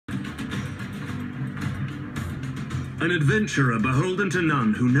An adventurer beholden to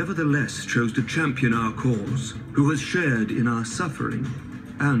none, who nevertheless chose to champion our cause, who has shared in our suffering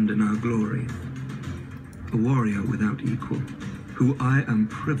and in our glory. A warrior without equal, who I am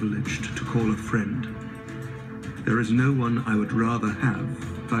privileged to call a friend. There is no one I would rather have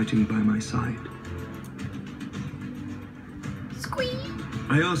fighting by my side. Squee!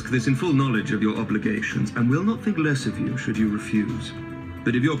 I ask this in full knowledge of your obligations, and will not think less of you should you refuse.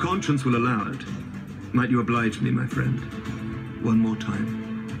 But if your conscience will allow it, might you oblige me, my friend, one more time?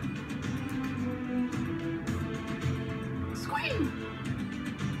 Squee!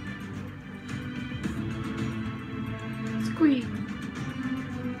 Squee!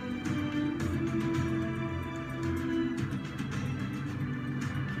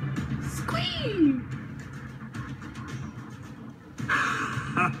 Squee!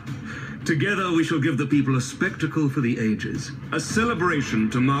 Together we shall give the people a spectacle for the ages, a celebration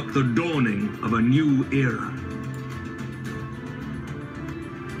to mark the dawning of a new era.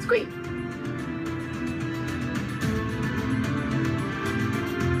 Squee!